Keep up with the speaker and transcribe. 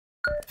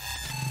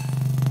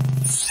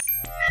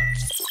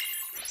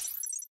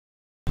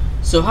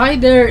So hi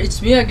there, it's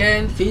me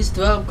again,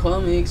 Fizz12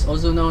 Comics,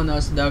 also known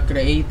as the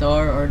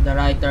creator or the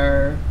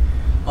writer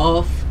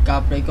of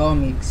Capre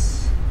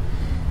Comics.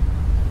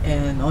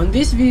 And on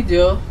this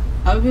video,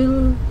 I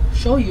will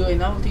show you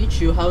and I will teach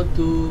you how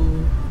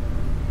to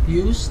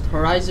use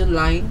horizon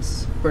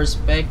lines,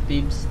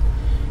 perspectives,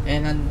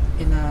 and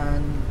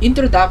an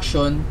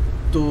introduction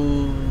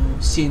to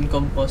scene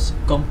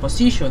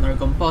composition or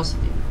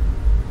compositing.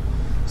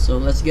 So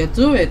let's get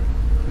to it.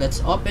 Let's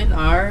open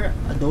our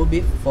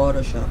Adobe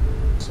Photoshop.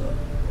 So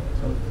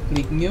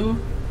click new.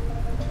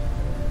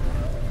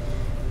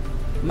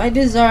 My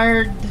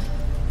desired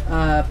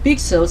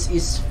pixels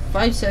is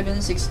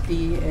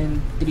 5760 and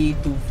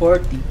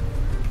 3240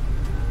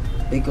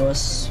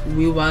 because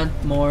we want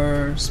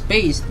more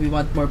space, we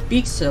want more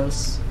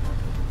pixels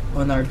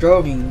on our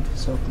drawing.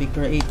 So click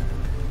create.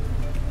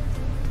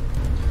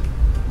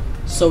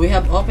 So we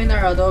have opened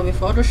our Adobe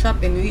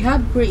Photoshop and we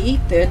have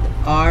created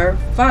our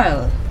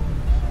file.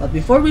 But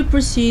before we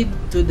proceed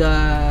to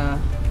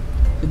the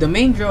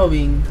main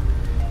drawing,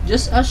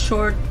 just a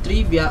short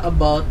trivia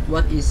about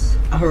what is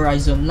a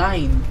horizon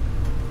line.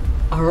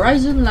 A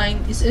horizon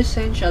line is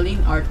essential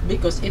in art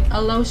because it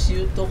allows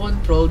you to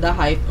control the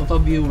height of a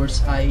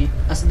viewer's eye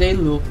as they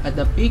look at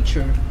the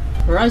picture.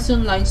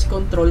 Horizon lines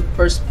control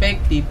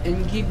perspective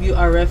and give you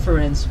a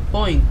reference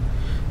point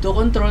to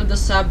control the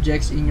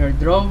subjects in your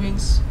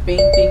drawings,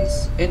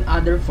 paintings, and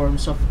other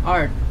forms of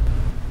art.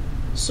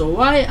 So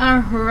why are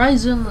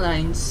horizon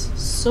lines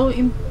so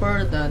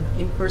important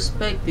in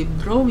perspective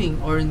drawing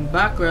or in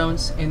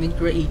backgrounds and in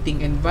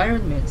creating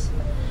environments?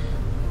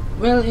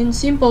 Well, in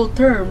simple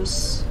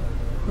terms,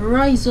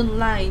 horizon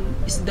line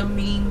is the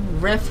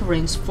main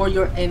reference for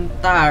your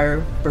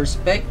entire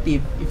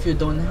perspective. If you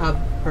don't have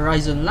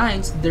horizon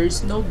lines, there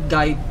is no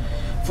guide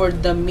for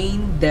the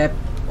main depth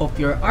of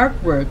your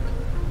artwork.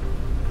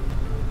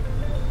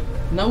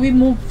 Now we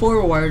move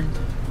forward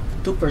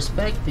to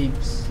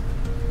perspectives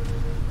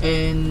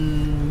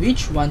and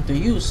which one to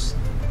use.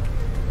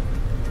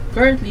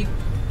 Currently,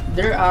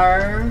 there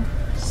are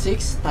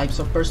 6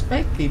 types of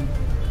perspective: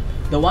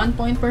 the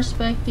 1-point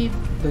perspective,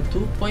 the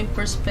 2-point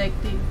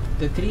perspective,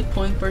 the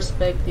 3-point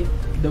perspective,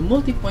 the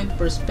multi-point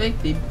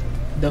perspective,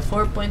 the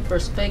 4-point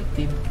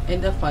perspective,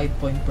 and the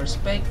 5-point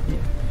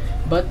perspective.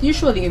 But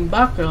usually in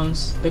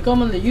backgrounds, the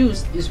commonly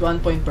used is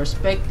 1-point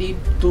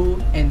perspective, 2,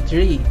 and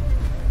 3.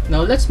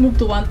 Now let's move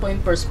to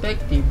 1-point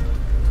perspective.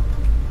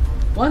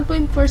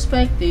 1-point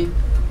perspective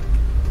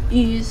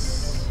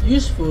is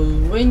useful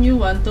when you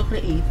want to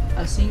create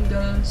a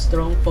single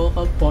strong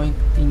focal point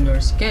in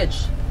your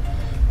sketch.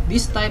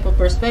 This type of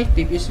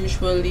perspective is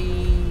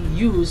usually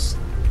used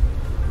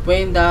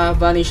when the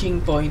vanishing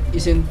point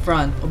is in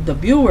front of the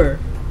viewer.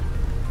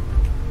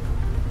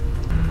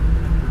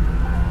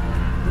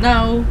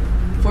 Now,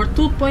 for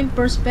 2-point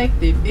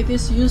perspective, it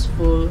is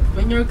useful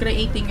when you're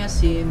creating a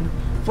scene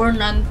for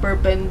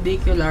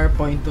non-perpendicular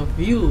point of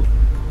view.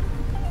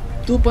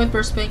 2-point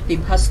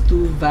perspective has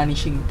 2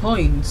 vanishing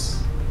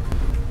points.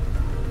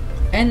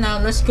 And now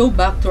let's go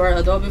back to our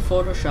Adobe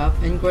Photoshop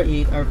and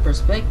create our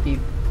perspective.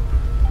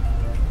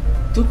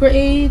 To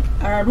create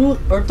our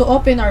to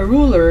open our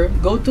ruler,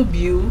 go to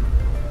View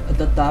at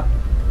the top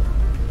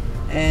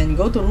and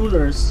go to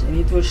Rulers, and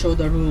it will show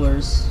the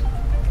rulers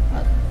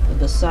at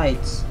the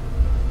sides.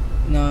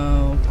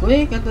 Now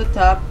click at the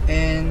top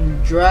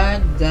and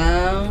drag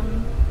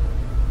down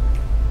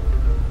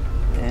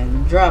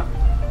and drop.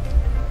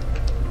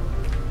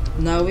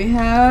 Now we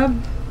have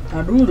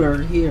a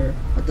ruler here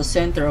at the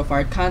center of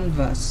our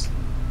canvas.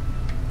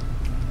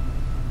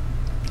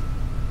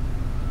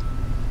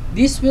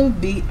 This will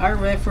be our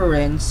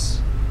reference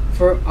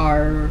for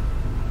our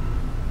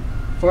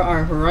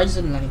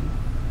horizon line.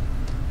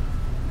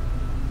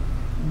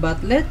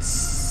 But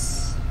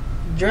let's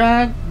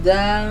drag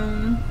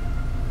down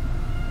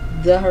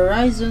the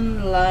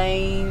horizon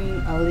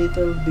line a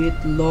little bit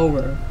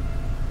lower.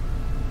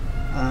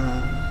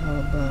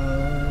 How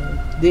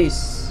about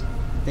this?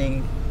 I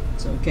think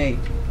it's okay.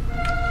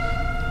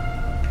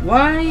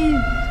 Why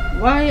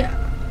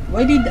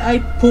did I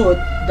put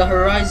the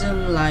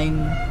horizon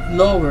line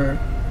lower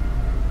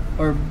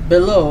or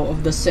below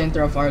of the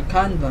center of our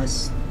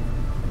canvas?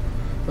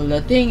 Well,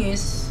 the thing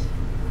is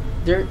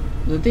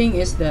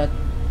that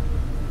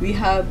we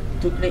have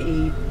to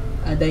create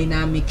a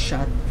dynamic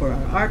shot for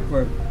our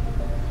artwork,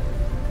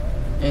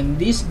 and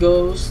this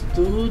goes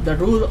to the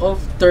rule of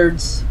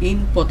thirds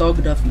in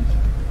photography.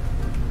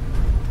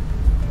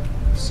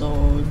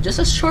 So just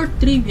a short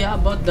trivia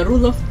about the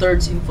rule of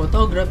thirds in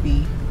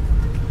photography.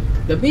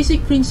 The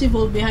basic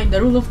principle behind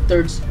the rule of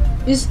thirds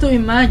is to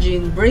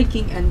imagine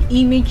breaking an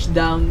image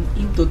down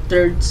into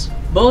thirds,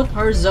 both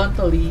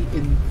horizontally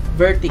and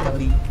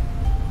vertically.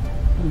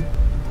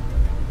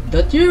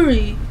 The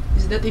theory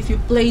is that if you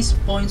place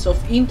points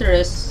of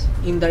interest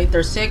in the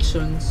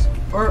intersections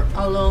or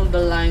along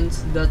the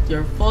lines, that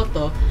your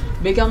photo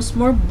becomes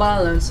more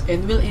balanced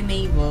and will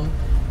enable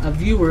a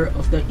viewer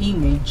of the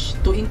image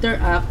to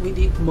interact with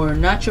it more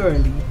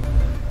naturally.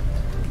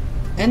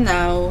 And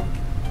now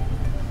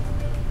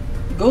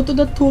go to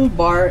the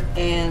toolbar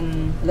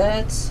and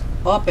let's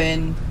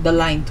open the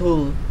line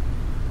tool.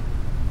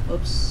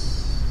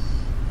 Oops.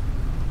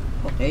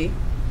 Okay.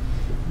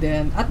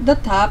 Then at the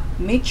top,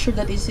 make sure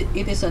that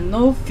it is a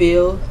no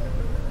fill,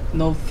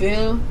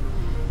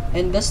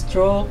 and the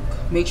stroke,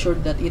 make sure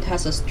that it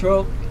has a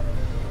stroke.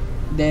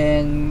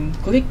 Then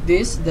click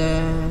this,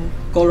 the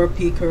color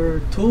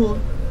picker tool.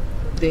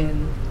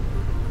 Then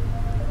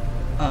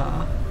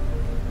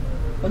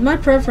on my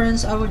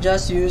preference, I will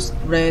just use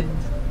red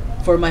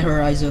for my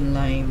horizon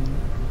line.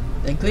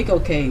 Then click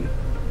OK.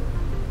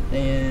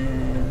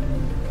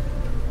 Then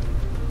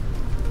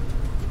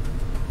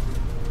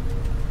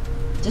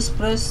just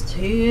press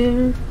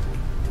here.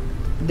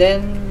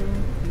 Then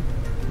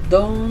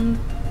don't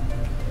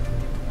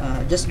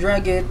just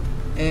drag it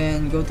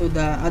and go to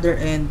the other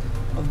end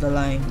of the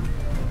line.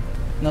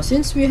 Now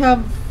since we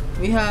have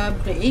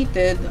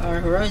created our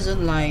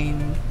horizon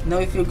line, now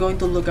if you're going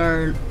to look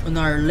on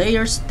our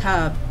layers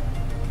tab,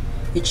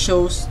 it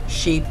shows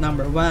shape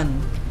number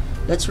 1.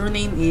 Let's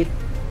rename it.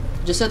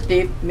 Just a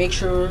tip, make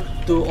sure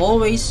to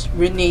always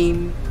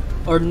rename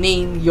or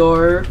name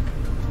your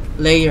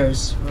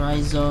layers.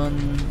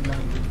 Horizon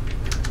line.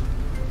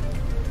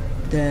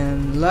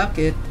 Then lock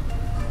it.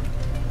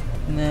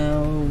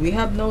 Now we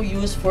have no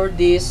use for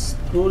this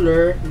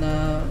ruler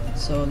now,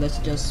 so let's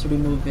just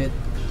remove it.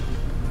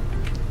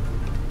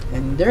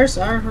 And there's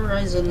our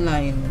horizon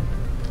line.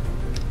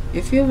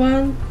 If you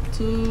want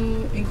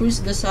to increase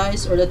the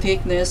size or the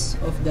thickness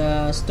of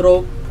the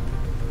stroke,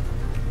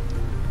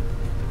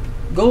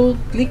 go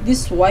click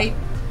this white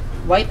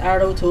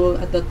arrow tool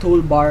at the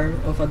toolbar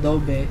of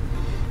Adobe.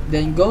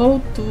 Then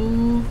go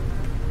to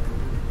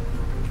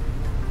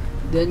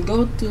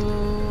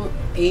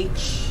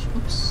H.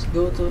 Oops,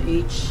 go to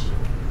H.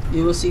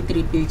 You will see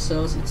 3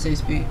 pixels. It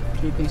says 3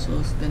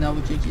 pixels. Then I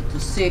will change it to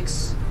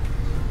 6,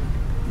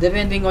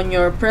 depending on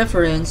your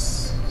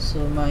preference.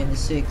 So mine is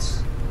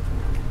 6.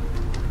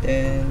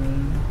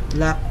 Then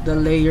lock the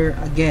layer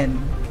again.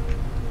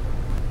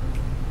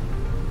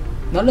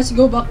 Now let's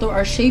go back to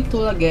our shape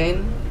tool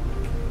again.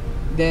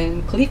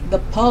 Then click the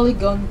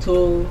polygon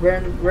tool.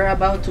 We're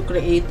about to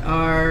create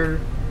our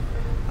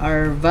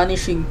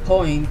vanishing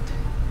point.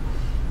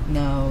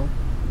 Now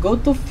go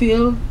to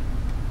fill,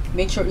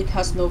 make sure it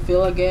has no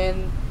fill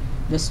again.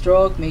 The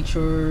stroke, make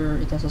sure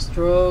it has a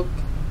stroke.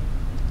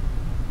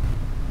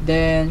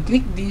 Then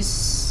click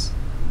this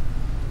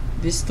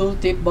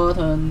tooltip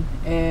button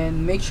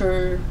and make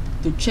sure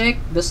to check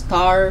the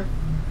star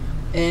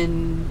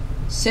and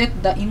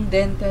set the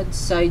indented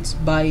sides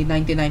by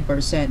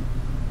 99%.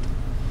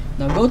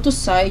 Now go to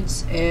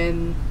sides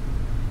and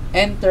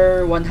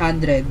enter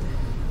 100.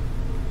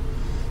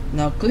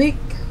 Now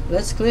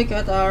let's click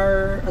at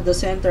the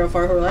center of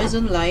our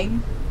horizon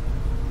line.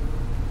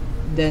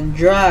 Then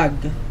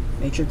drag,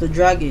 make sure to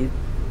drag it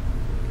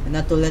and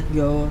not to let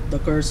go of the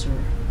cursor.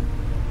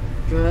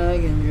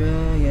 Drag and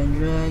drag and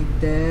drag,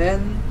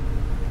 then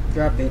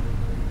drop it.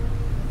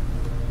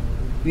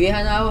 We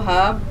now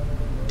have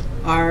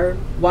our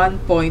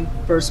 1-point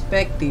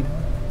perspective.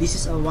 This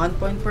is a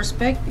 1-point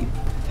perspective.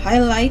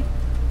 Highlight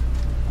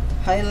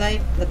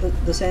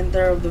at the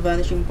center of the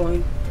vanishing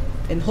point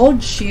and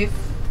hold shift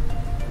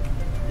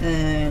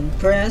and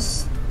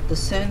press the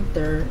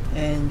center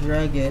and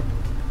drag it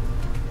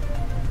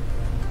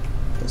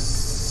to the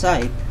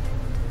side.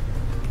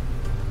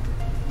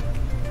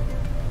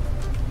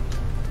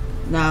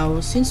 Now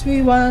since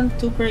we want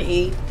to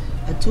create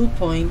a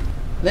 2-point,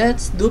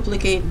 let's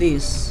duplicate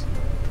this.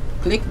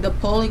 Click the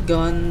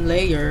polygon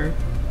layer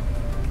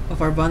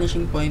of our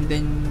vanishing point,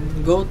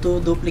 then go to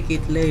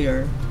duplicate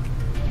layer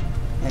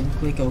and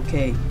click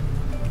OK.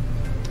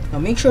 Now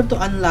make sure to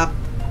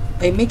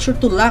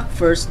lock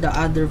first the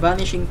other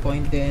vanishing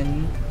point,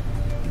 then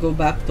go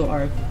back to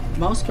our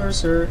mouse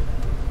cursor,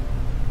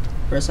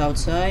 press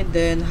outside,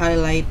 then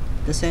highlight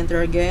the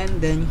center again,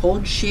 then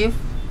hold shift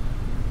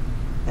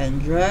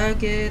and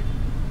drag it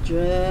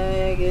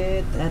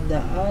at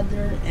the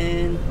other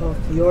end of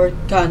your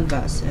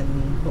canvas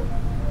and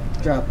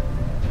drop.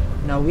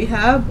 Now we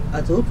have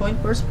a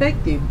 2-point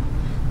perspective,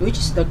 which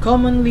is the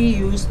commonly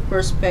used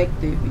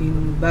perspective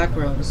in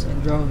backgrounds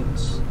and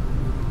drawings.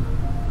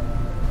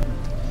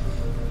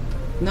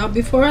 Now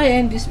before I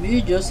end this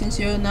video, since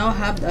you now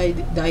have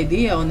the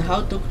idea on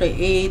how to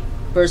create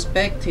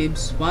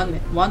perspectives,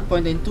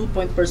 1-point and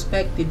 2-point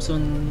perspectives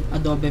on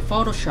Adobe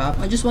Photoshop,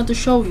 I just want to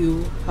show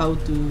you how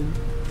to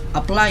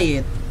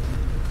apply it.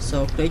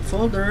 So create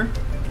folder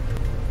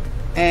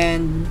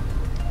and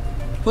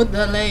put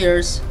the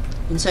layers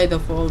inside the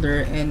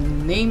folder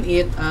and name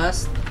it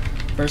as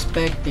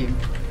perspective.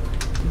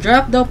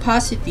 Drop the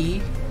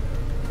opacity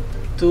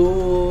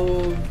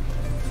to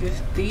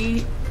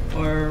 50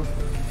 or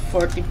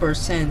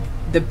 40%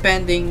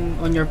 depending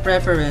on your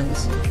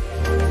preference.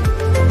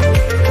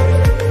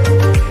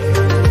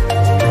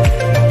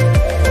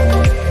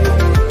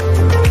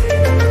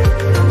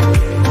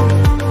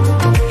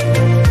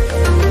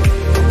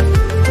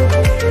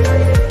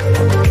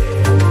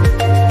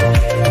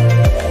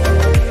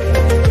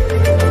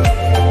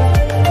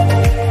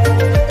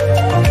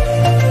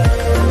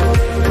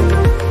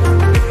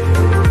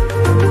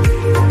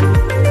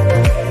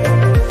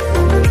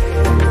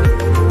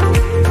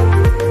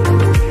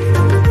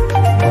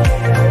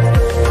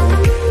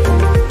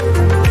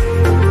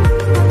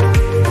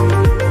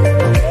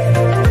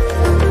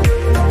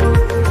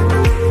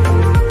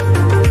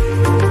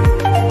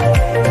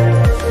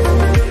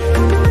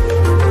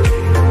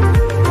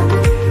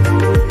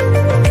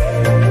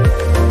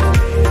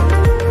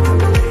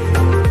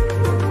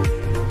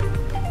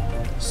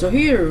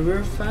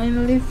 we're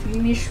finally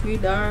finished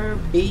with our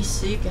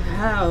basic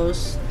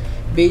house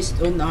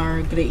based on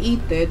our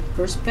created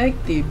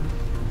perspective.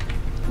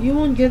 You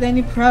won't get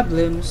any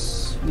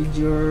problems with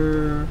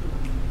your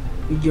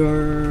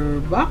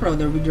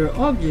background or with your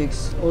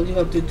objects. All you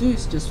have to do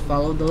is just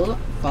follow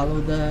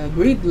the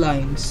grid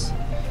lines.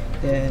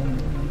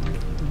 Then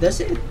that's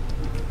it.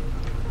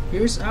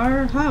 Here's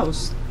our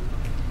house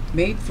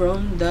made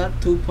from the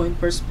 2-point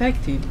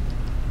perspective.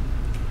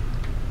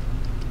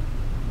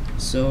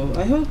 So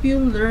I hope you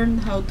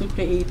learned how to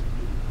create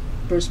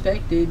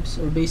perspectives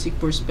or basic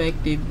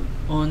perspective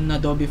on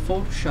Adobe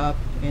Photoshop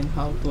and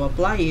how to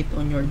apply it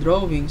on your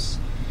drawings.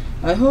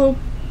 I hope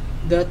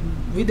that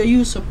with the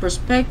use of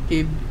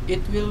perspective,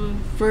 it will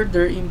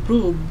further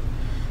improve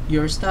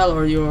your style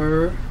or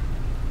your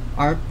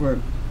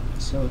artwork.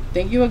 So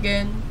thank you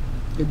again.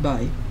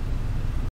 Goodbye.